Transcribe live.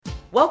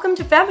Welcome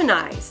to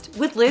Feminized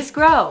with Liz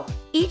Grow.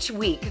 Each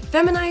week,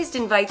 Feminized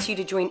invites you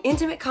to join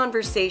intimate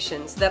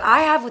conversations that I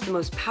have with the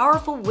most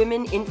powerful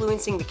women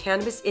influencing the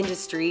cannabis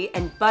industry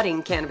and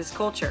budding cannabis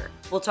culture.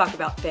 We'll talk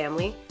about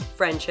family,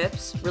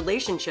 friendships,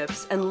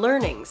 relationships, and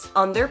learnings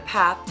on their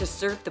path to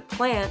serve the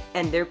plant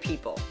and their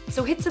people.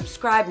 So hit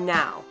subscribe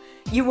now.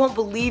 You won't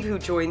believe who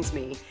joins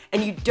me,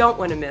 and you don't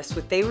want to miss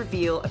what they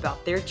reveal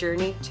about their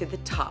journey to the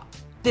top.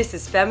 This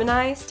is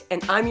Feminized,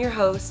 and I'm your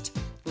host,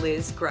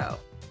 Liz Grow.